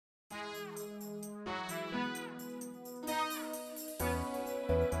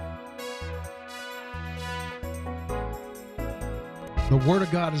The Word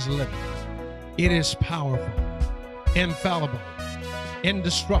of God is living. It is powerful, infallible,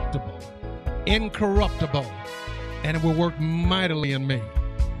 indestructible, incorruptible, and it will work mightily in me.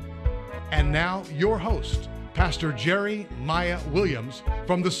 And now, your host, Pastor Jerry Maya Williams,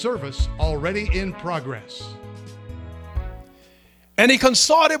 from the service already in progress. And he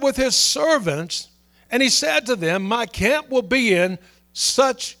consulted with his servants, and he said to them, my camp will be in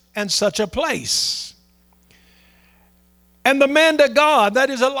such and such a place. And the man of God, that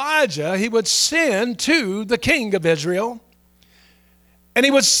is Elijah, he would send to the king of Israel, and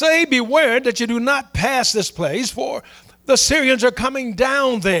he would say, beware that you do not pass this place, for the Syrians are coming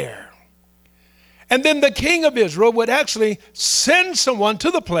down there. And then the king of Israel would actually send someone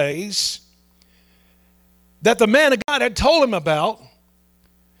to the place that the man of God had told him about,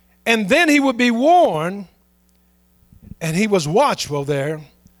 and then he would be warned, and he was watchful there,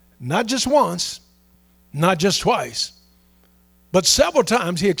 not just once, not just twice, but several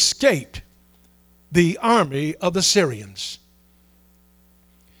times he escaped the army of the Syrians.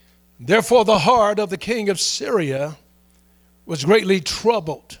 Therefore, the heart of the king of Syria was greatly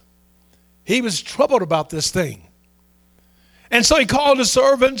troubled. He was troubled about this thing. And so he called his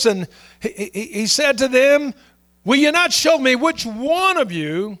servants and he said to them, will you not show me which one of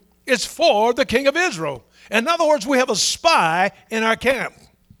you is for the king of Israel? In other words, we have a spy in our camp.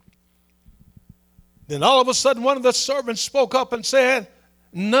 Then all of a sudden, one of the servants spoke up and said,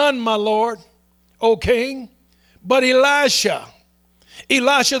 none, my lord, O king, but Elisha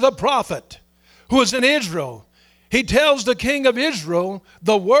the prophet, who is in Israel. He tells the king of Israel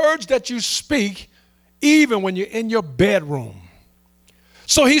the words that you speak even when you're in your bedroom.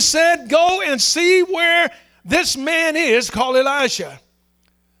 So he said, go and see where this man is called Elisha.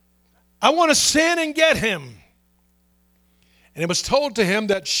 I want to send and get him. And it was told to him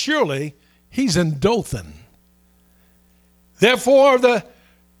that surely he's in Dothan. Therefore, the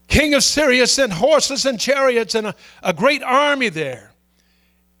king of Syria sent horses and chariots and a great army there.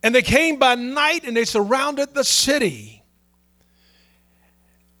 And they came by night and they surrounded the city.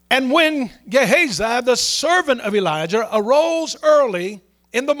 And when Gehazi, the servant of Elijah, arose early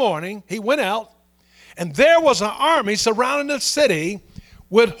in the morning, he went out, and there was an army surrounding the city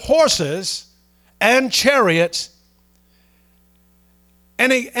with horses and chariots.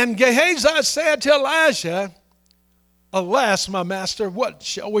 And Gehazi said to Elisha, alas, my master, what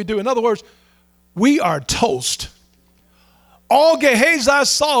shall we do? In other words, we are toast. All Gehazi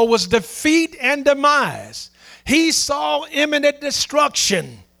saw was defeat and demise. He saw imminent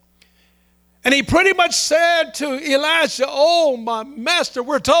destruction. And he pretty much said to Elisha, oh, my master,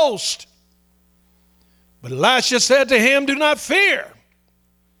 we're toast. But Elisha said to him, do not fear.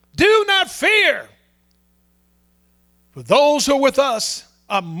 Do not fear. For those who are with us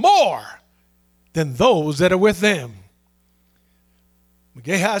are more than those that are with them.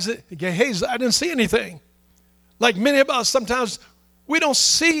 Gehazi didn't see anything. Like many of us, sometimes we don't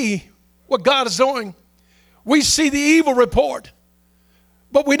see what God is doing. We see the evil report,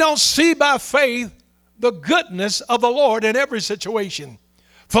 but we don't see by faith the goodness of the Lord in every situation.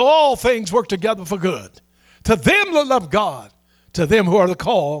 For all things work together for good, to them that love God, to them who are the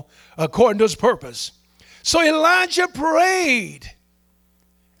called according to his purpose. So Elijah prayed,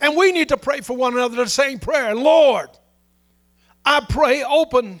 and we need to pray for one another the same prayer. Lord, I pray,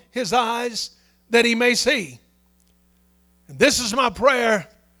 open his eyes that he may see. And this is my prayer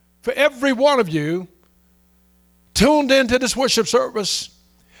for every one of you tuned into this worship service,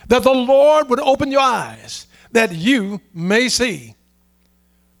 that the Lord would open your eyes that you may see.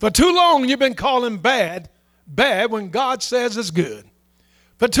 For too long you've been calling bad when God says it's good.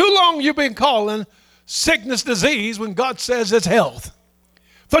 For too long you've been calling sickness disease when God says it's health.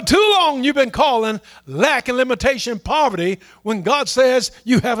 For too long you've been calling lack and limitation poverty when God says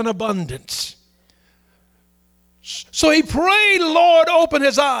you have an abundance. So he prayed, Lord, open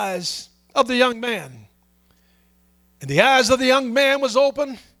his eyes of the young man. And the eyes of the young man was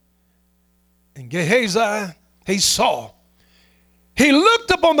open. And Gehazi, he saw. He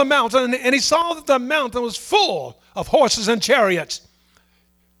looked up on the mountain and he saw that the mountain was full of horses and chariots.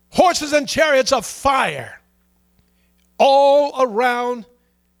 Horses and chariots of fire all around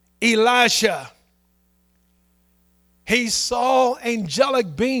Elisha. He saw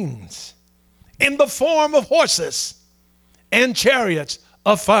angelic beings in the form of horses and chariots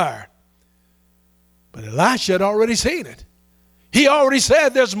of fire. But Elisha had already seen it. He already said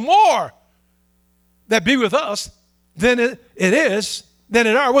there's more that be with us than it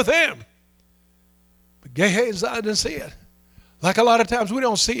are with them. But Gehazi didn't see it. Like a lot of times we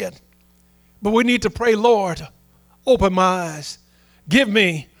don't see it. But we need to pray, Lord, open my eyes. Give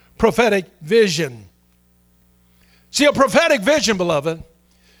me prophetic vision. See, a prophetic vision, beloved,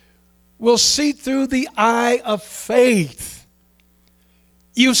 will see through the eye of faith.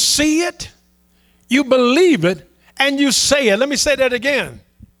 You see it, you believe it, and you say it. Let me say that again.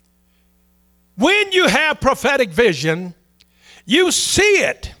 When you have prophetic vision, you see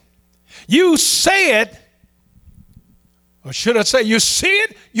it, you say it, or should I say, you see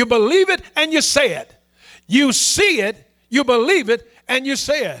it, you believe it, and you say it. You see it, you believe it, and you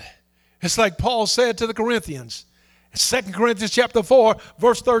say it. It's like Paul said to the Corinthians, 2 Corinthians chapter 4,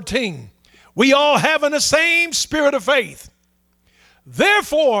 verse 13. We all have in the same spirit of faith.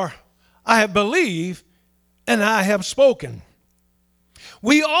 Therefore, I have believed and I have spoken.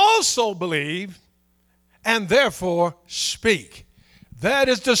 We also believe and therefore speak. That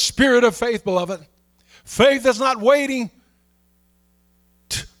is the spirit of faith, beloved. Faith is not waiting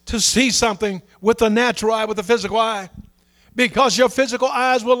to see something with the natural eye, with the physical eye, because your physical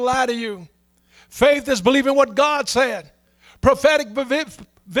eyes will lie to you. Faith is believing what God said. Prophetic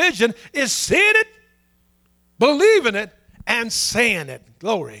vision is seeing it, believing it, and saying it.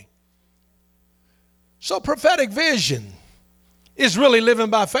 Glory. So prophetic vision is really living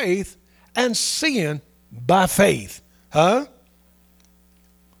by faith and seeing by faith. So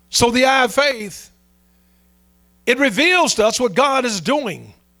the eye of faith, it reveals to us what God is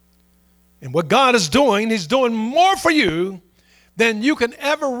doing. And what God is doing, he's doing more for you than you can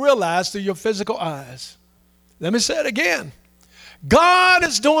ever realize through your physical eyes. Let me say it again. God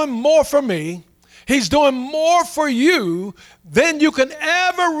is doing more for me. He's doing more for you than you can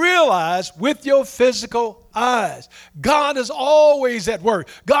ever realize with your physical eyes. God is always at work.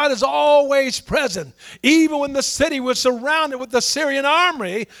 God is always present. Even when the city was surrounded with the Syrian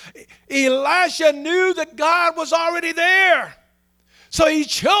army, Elisha knew that God was already there. So he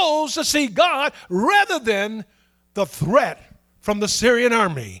chose to see God rather than the threat from the Syrian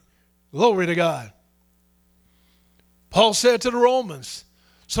army. Glory to God. Paul said to the Romans,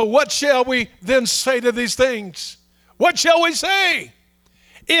 so what shall we then say to these things? What shall we say?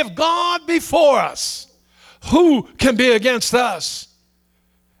 If God be for us, who can be against us?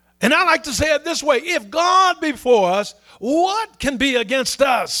 And I like to say it this way. If God be for us, what can be against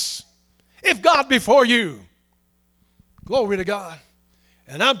us? If God be for you. Glory to God.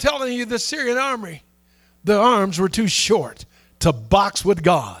 And I'm telling you, the Syrian army, their arms were too short to box with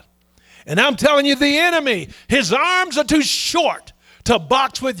God. And I'm telling you, the enemy, his arms are too short to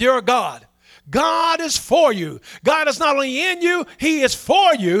box with your God. God is for you. God is not only in you, he is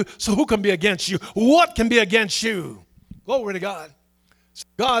for you. So who can be against you? What can be against you? Glory to God.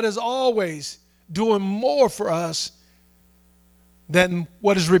 God is always doing more for us than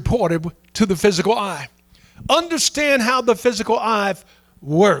what is reported to the physical eye. Understand how the physical eye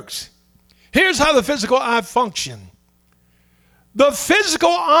works. Here's how the physical eye functions. The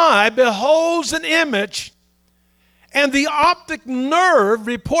physical eye beholds an image, and the optic nerve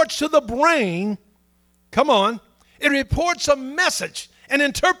reports to the brain. Come on. It reports a message, an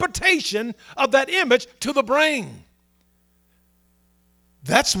interpretation of that image to the brain.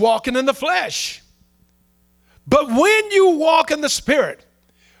 That's walking in the flesh. But when you walk in the Spirit,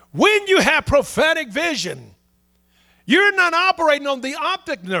 when you have prophetic vision, you're not operating on the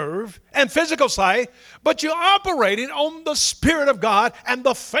optic nerve and physical sight, but you're operating on the Spirit of God and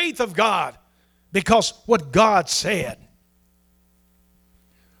the faith of God, because what God said.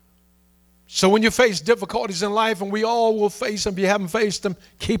 So when you face difficulties in life, and we all will face them, if you haven't faced them,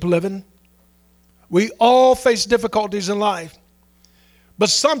 keep living. We all face difficulties in life. But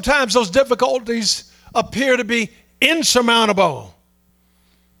sometimes those difficulties appear to be insurmountable.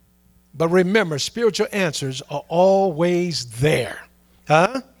 But remember, spiritual answers are always there.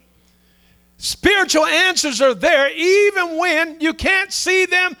 Spiritual answers are there even when you can't see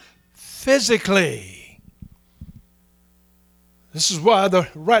them physically. This is why the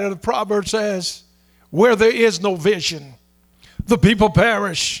writer of the Proverbs says, where there is no vision, the people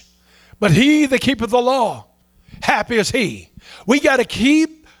perish. But he that keepeth the law, happy is he. We got to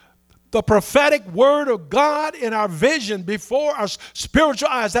keep the prophetic word of God in our vision before our spiritual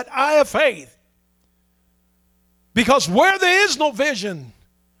eyes, that eye of faith. Because where there is no vision,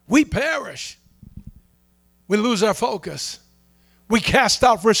 we perish. We lose our focus. We cast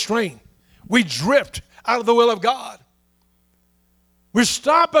out restraint. We drift out of the will of God. We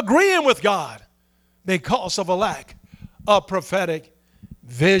stop agreeing with God because of a lack of prophetic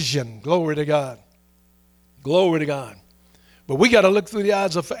vision. Glory to God. Glory to God. But we got to look through the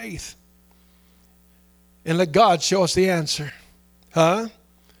eyes of faith and let God show us the answer. For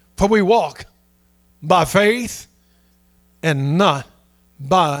we walk by faith and not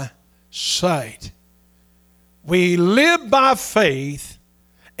by sight. We live by faith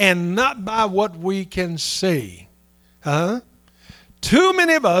and not by what we can see. Too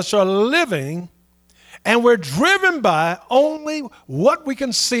many of us are living and we're driven by only what we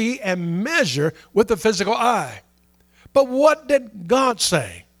can see and measure with the physical eye. But what did God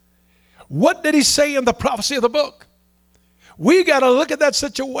say? What did he say in the prophecy of the book? We got to look at that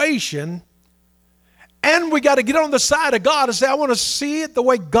situation and we got to get on the side of God and say, I want to see it the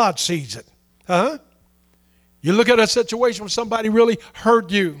way God sees it. You look at a situation where somebody really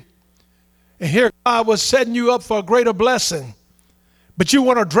hurt you, and here God was setting you up for a greater blessing. But you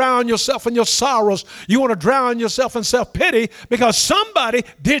want to drown yourself in your sorrows. You want to drown yourself in self-pity because somebody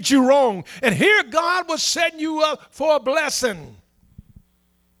did you wrong. And here God was setting you up for a blessing.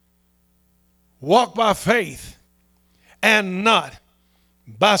 Walk by faith and not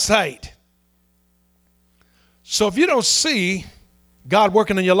by sight. So if you don't see God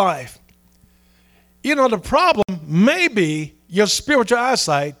working in your life, you know, the problem may be your spiritual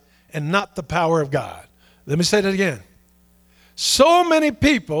eyesight and not the power of God. Let me say that again. So many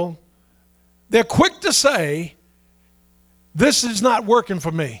people, they're quick to say, this is not working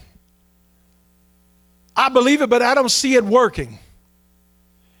for me. I believe it, but I don't see it working.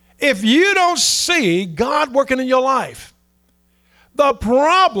 If you don't see God working in your life, the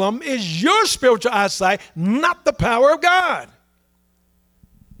problem is your spiritual eyesight, not the power of God.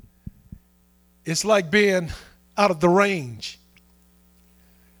 It's like being out of the range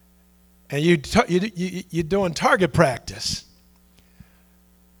and you're doing target practice.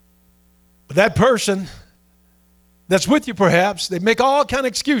 But that person that's with you, perhaps, they make all kind of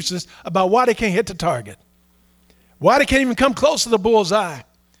excuses about why they can't hit the target, why they can't even come close to the bullseye.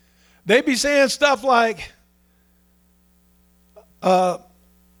 They be saying stuff like,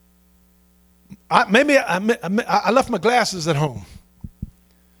 maybe I left my glasses at home.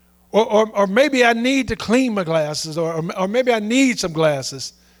 Or maybe I need to clean my glasses, or maybe I need some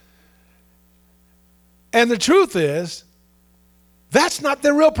glasses. And the truth is, that's not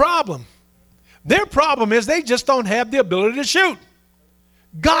their real problem. Their problem is they just don't have the ability to shoot.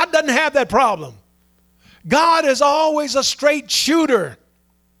 God doesn't have that problem. God is always a straight shooter.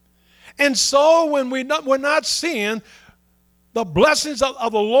 And so when we're not seeing the blessings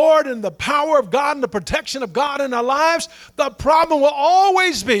of the Lord and the power of God and the protection of God in our lives, the problem will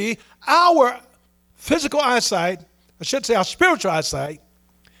always be our physical eyesight, I should say our spiritual eyesight,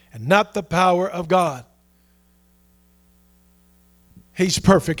 and not the power of God. He's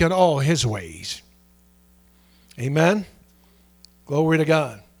perfect in all his ways. Amen. Glory to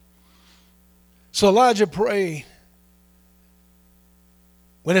God. So Elijah prayed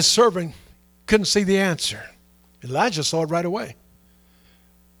when his servant couldn't see the answer. Elijah saw it right away.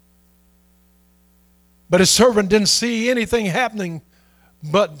 But his servant didn't see anything happening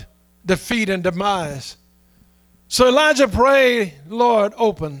but defeat and demise. So Elijah prayed, Lord,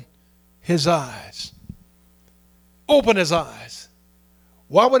 open his eyes. Open his eyes.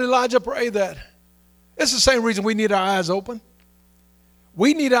 Why would Elijah pray that? It's the same reason we need our eyes open.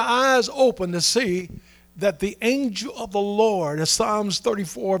 We need our eyes open to see that the angel of the Lord, as Psalms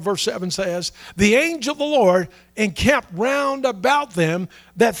 34 verse 7 says, the angel of the Lord encamped round about them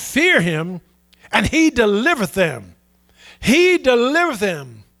that fear him, and he delivereth them. He delivereth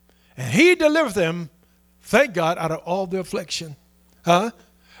them. And he delivereth them, thank God, out of all their affliction.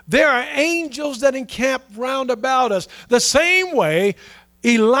 There are angels that encamp round about us. The same way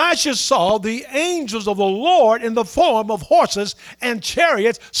Elisha saw the angels of the Lord in the form of horses and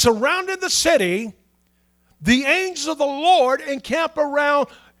chariots surrounding the city. The angels of the Lord encamp around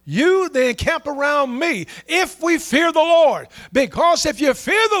you, they encamp around me, if we fear the Lord. Because if you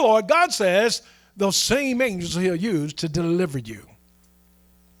fear the Lord, God says, those same angels he'll use to deliver you.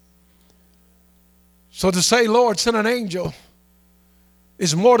 So to say, Lord, send an angel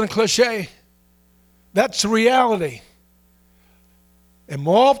is more than cliche. That's reality. And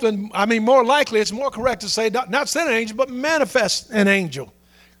more often, more likely, it's more correct to say not send an angel, but manifest an angel.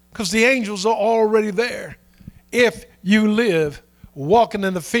 Because the angels are already there if you live walking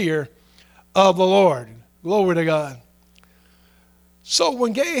in the fear of the Lord. Glory to God. So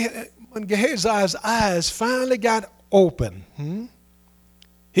when Gehazi's eyes finally got open,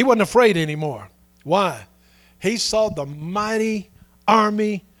 he wasn't afraid anymore. Why? He saw the mighty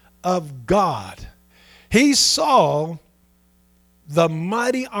army of God. He saw the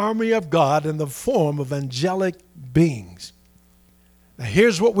mighty army of God in the form of angelic beings. Now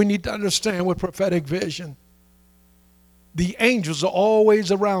here's what we need to understand with prophetic vision. The angels are always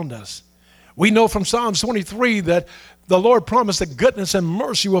around us. We know from Psalms 23 that the Lord promised that goodness and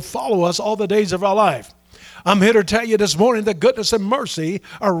mercy will follow us all the days of our life. I'm here to tell you this morning that goodness and mercy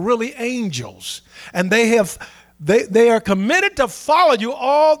are really angels. And they are committed to follow you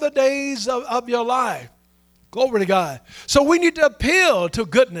all the days of your life. Glory to God. So we need to appeal to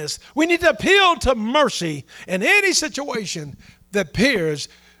goodness. We need to appeal to mercy in any situation that appears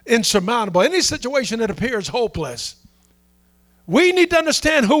insurmountable, any situation that appears hopeless. We need to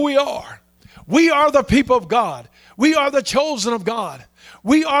understand who we are. We are the people of God. We are the chosen of God.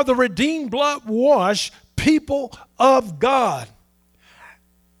 We are the redeemed, blood-washed people of God.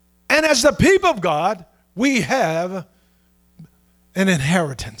 And as the people of God, we have an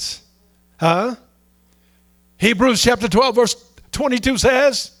inheritance. Hebrews chapter 12, verse 22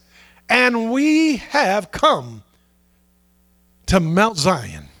 says, and we have come to Mount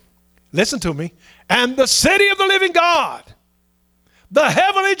Zion. Listen to me. And the city of the living God, the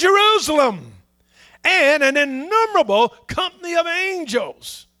heavenly Jerusalem, and an innumerable company of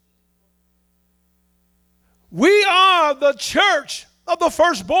angels. We are the church of the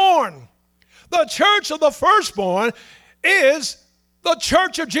firstborn. The church of the firstborn is the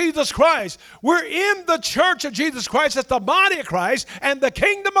church of Jesus Christ. We're in the church of Jesus Christ. It's the body of Christ and the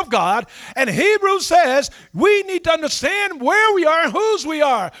kingdom of God. And Hebrews says we need to understand where we are and whose we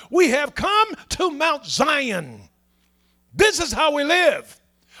are. We have come to Mount Zion. This is how we live.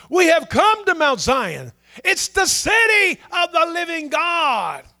 We have come to Mount Zion. It's the city of the living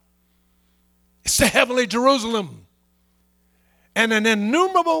God. It's the heavenly Jerusalem. And an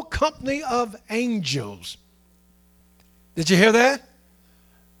innumerable company of angels. Did you hear that?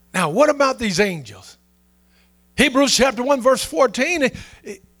 Now, what about these angels? Hebrews chapter 1, verse 14,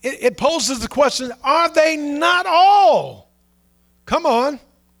 it poses the question, are they not all? Come on.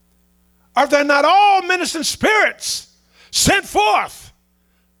 Are they not all ministering spirits sent forth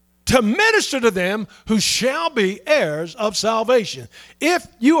to minister to them who shall be heirs of salvation? If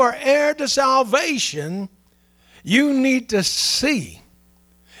you are heir to salvation, you need to see.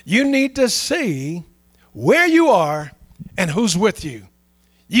 You need to see where you are and who's with you.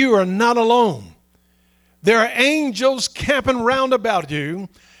 You are not alone. There are angels camping round about you.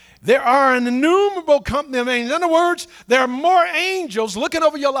 There are an innumerable company of angels. In other words, there are more angels looking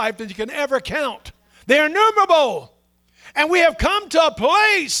over your life than you can ever count. They're innumerable. And we have come to a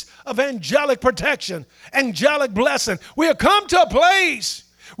place of angelic protection, angelic blessing. We have come to a place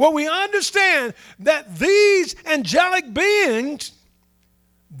where we understand that these angelic beings,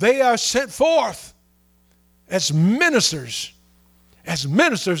 they are sent forth as ministers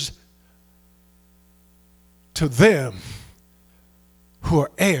to them who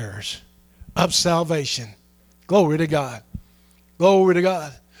are heirs of salvation. Glory to God. Glory to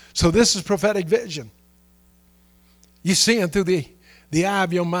God. So this is prophetic vision. You're seeing through the eye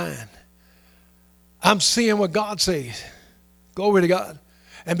of your mind. I'm seeing what God sees. Glory to God.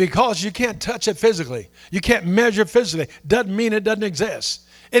 And because you can't touch it physically, you can't measure it physically, doesn't mean it doesn't exist.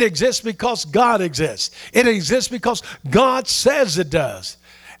 It exists because God exists. It exists because God says it does.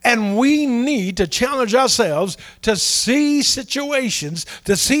 And we need to challenge ourselves to see situations,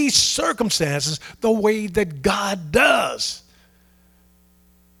 to see circumstances the way that God does.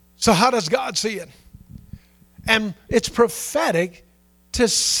 So how does God see it? And it's prophetic to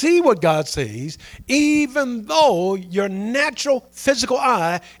see what God sees, even though your natural physical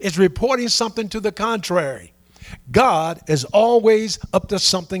eye is reporting something to the contrary. God is always up to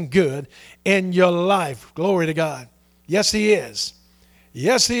something good in your life. Glory to God. Yes, He is.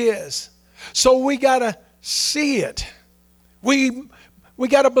 Yes, He is. So we got to see it. We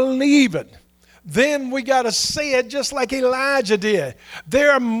got to believe it. Then we got to say it just like Elijah did.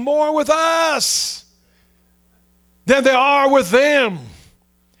 There are more with us than there are with them.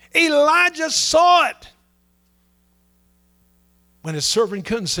 Elijah saw it when his servant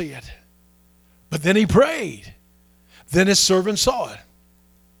couldn't see it. But then he prayed. Then his servant saw it.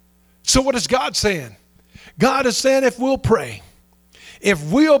 So what is God saying? God is saying if we'll pray,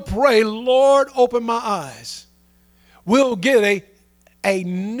 Lord, open my eyes, we'll get a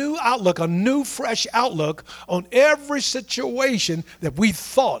new outlook, a new fresh outlook on every situation that we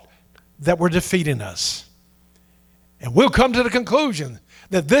thought that were defeating us. And we'll come to the conclusion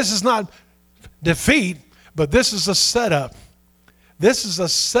that this is not defeat, but this is a setup. This is a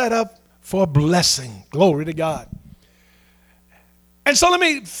setup for a blessing. Glory to God. And so let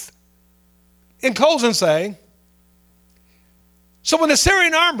me, in closing, say, so when the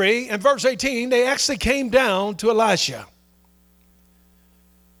Syrian army, in verse 18, they actually came down to Elisha.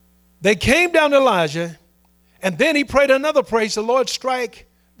 They came down to Elijah, and then he prayed another prayer. He said, Lord, strike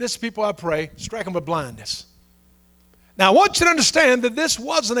this people, I pray, strike them with blindness. Now, I want you to understand that this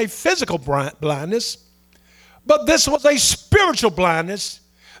wasn't a physical blindness, but this was a spiritual blindness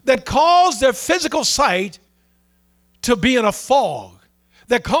that caused their physical sight to be in a fog,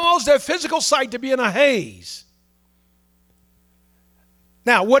 that caused their physical sight to be in a haze.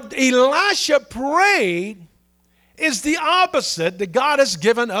 Now, what Elisha prayed is the opposite that God has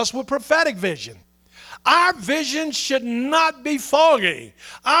given us with prophetic vision. Our vision should not be foggy.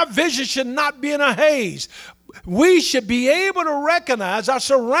 Our vision should not be in a haze. We should be able to recognize our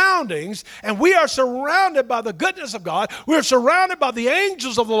surroundings, and we are surrounded by the goodness of God. We're surrounded by the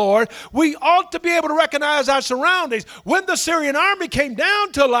angels of the Lord. We ought to be able to recognize our surroundings. When the Syrian army came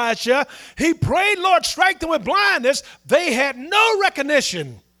down to Elisha, he prayed, Lord, strike them with blindness. They had no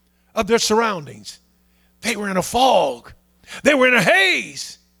recognition of their surroundings. They were in a fog. They were in a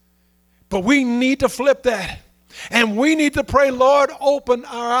haze. But we need to flip that. And we need to pray, Lord, open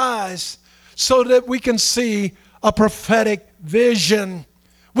our eyes so that we can see a prophetic vision.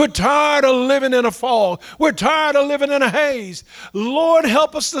 We're tired of living in a fog. We're tired of living in a haze. Lord,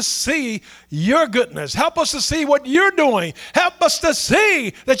 help us to see your goodness. Help us to see what you're doing. Help us to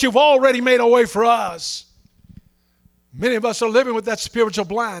see that you've already made a way for us. Many of us are living with that spiritual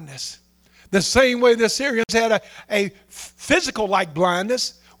blindness. The same way the Syrians had a physical-like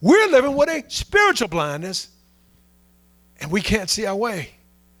blindness, we're living with a spiritual blindness, and we can't see our way.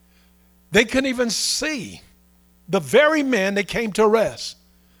 They couldn't even see the very men they came to arrest.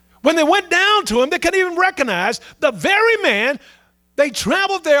 When they went down to him, they couldn't even recognize the very man they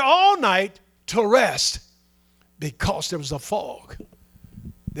traveled there all night to arrest because there was a fog.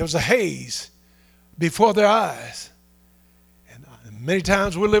 There was a haze before their eyes. And many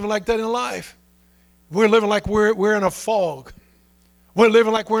times we're living like that in life. We're living like we're in a fog. We're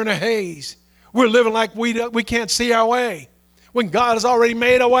living like we're in a haze. We're living like we can't see our way when God has already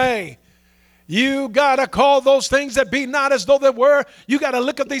made a way. You got to call those things that be not as though they were. You got to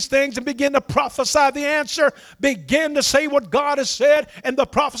look at these things and begin to prophesy the answer. Begin to say what God has said in the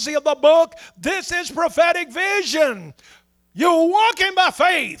prophecy of the book. This is prophetic vision. You're walking by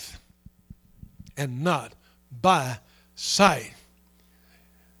faith and not by sight.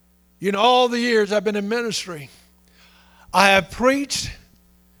 You know, all the years I've been in ministry, I have preached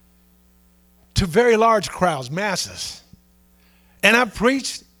to very large crowds, masses. And I've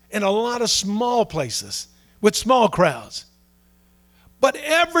preached in a lot of small places with small crowds. But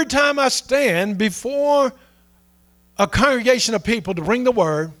every time I stand before a congregation of people to bring the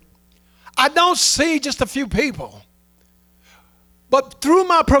word, I don't see just a few people. But through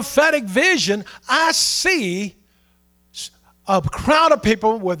my prophetic vision, I see a crowd of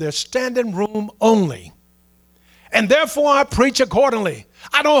people where there's standing room only. And therefore I preach accordingly.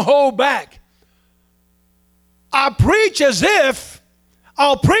 I don't hold back. I preach as if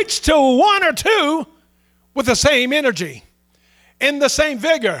I'll preach to one or two with the same energy and the same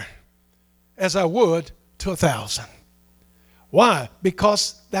vigor as I would to 1,000. Why?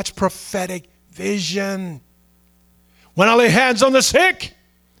 Because that's prophetic vision. When I lay hands on the sick,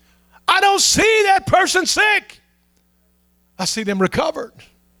 I don't see that person sick. I see them recovered.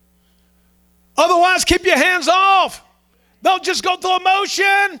 Otherwise, keep your hands off. Don't just go through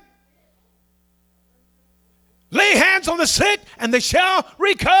emotion. Lay hands on the sick and they shall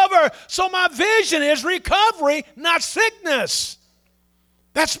recover. So my vision is recovery, not sickness.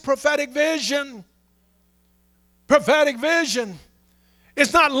 That's prophetic vision. Prophetic vision.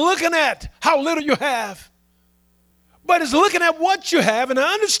 It's not looking at how little you have, but it's looking at what you have and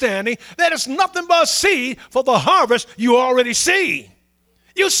understanding that it's nothing but seed for the harvest you already see.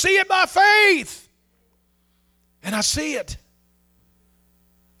 You see it by faith. And I see it.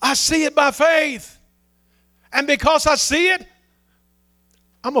 I see it by faith. And because I see it,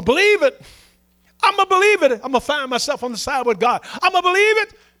 I'm going to believe it. I'm going to believe it. I'm going to find myself on the side with God. I'm going to believe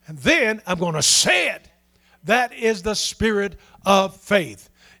it, and then I'm going to say it. That is the spirit of faith.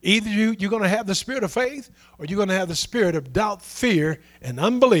 Either you're going to have the spirit of faith, or you're going to have the spirit of doubt, fear, and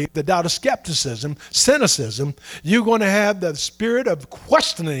unbelief, the doubt of skepticism, cynicism. You're going to have the spirit of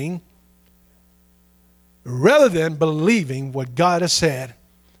questioning rather than believing what God has said.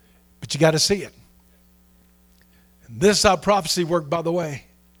 But you got to see it. This is how prophecy works, by the way.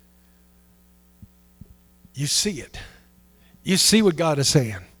 You see it. You see what God is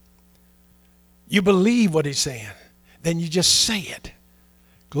saying. You believe what he's saying. Then you just say it.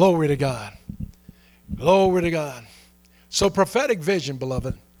 Glory to God. Glory to God. So prophetic vision,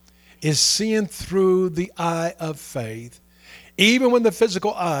 beloved, is seeing through the eye of faith. Even when the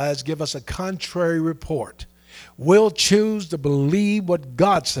physical eyes give us a contrary report, we'll choose to believe what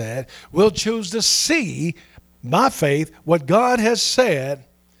God said. We'll choose to see by faith what God has said.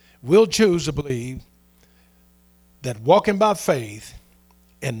 We'll choose to believe that walking by faith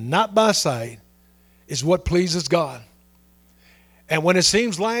and not by sight is what pleases God. And when it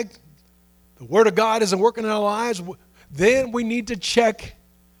seems like the Word of God isn't working in our lives, then we need to check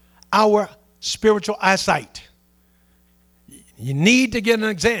our spiritual eyesight. You need to get an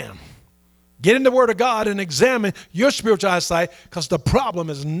exam Get in the Word of God and examine your spiritual eyesight, because the problem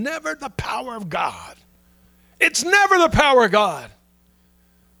is never the power of God. It's never the power of God.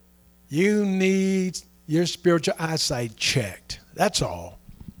 You need your spiritual eyesight checked. That's all.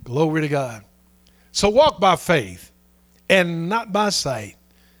 Glory to God. So walk by faith and not by sight.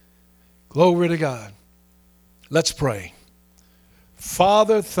 Glory to God. Let's pray.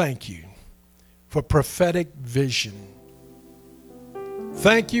 Father, thank you for prophetic vision.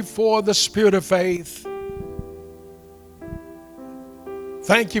 Thank you for the spirit of faith.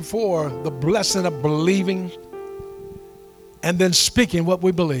 Thank you for the blessing of believing and then speaking what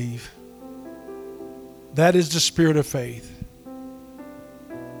we believe. That is the spirit of faith.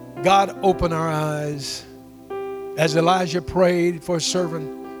 God, open our eyes. As Elijah prayed for a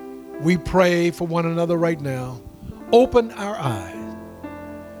servant, we pray for one another right now. Open our eyes,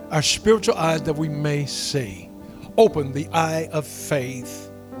 our spiritual eyes, that we may see. Open the eye of faith.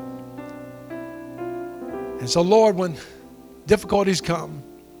 And so, Lord, when difficulties come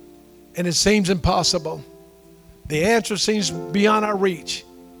and it seems impossible, the answer seems beyond our reach,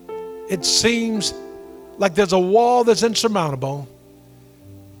 it seems like there's a wall that's insurmountable,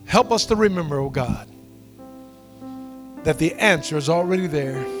 help us to remember, oh God, that the answer is already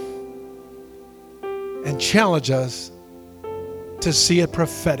there, and challenge us to see it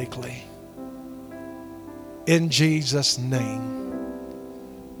prophetically. In Jesus' name.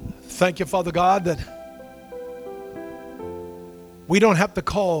 Thank you, Father God, that we don't have to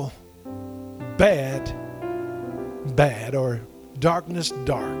call bad, bad, or darkness,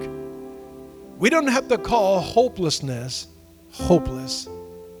 dark. We don't have to call hopelessness, hopeless.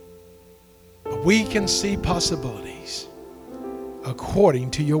 But we can see possibilities according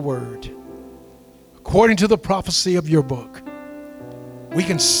to your word, according to the prophecy of your book. We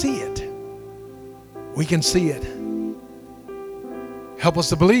can see it. We can see it. Help us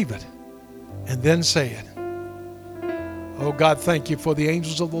to believe it and then say it. Oh God, thank you for the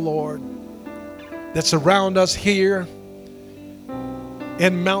angels of the Lord that surround us here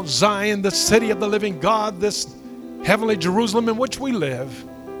in Mount Zion, the city of the living God, this heavenly Jerusalem in which we live.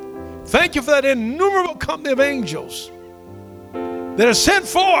 Thank you for that innumerable company of angels that are sent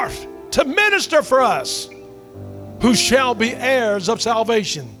forth to minister for us, who shall be heirs of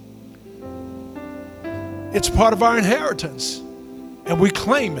salvation. It's part of our inheritance, and we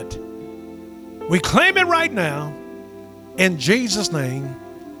claim it. We claim it right now. In Jesus' name,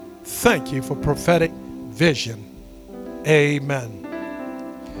 thank you for prophetic vision. Amen.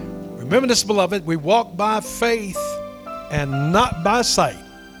 Remember this, beloved, we walk by faith and not by sight.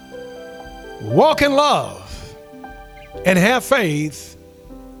 Walk in love and have faith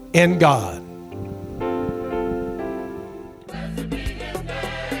in God.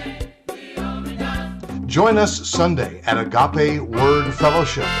 Join us Sunday at Agape Word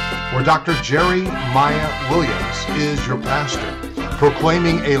Fellowship, where Dr. Jerry Maya Williams is your pastor,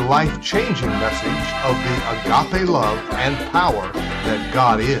 proclaiming a life-changing message of the agape love and power that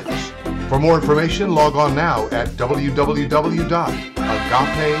God is. For more information, log on now at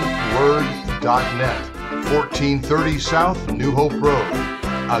www.agapeword.net, 1430 South New Hope Road.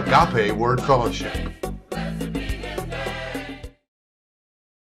 Agape Word Fellowship.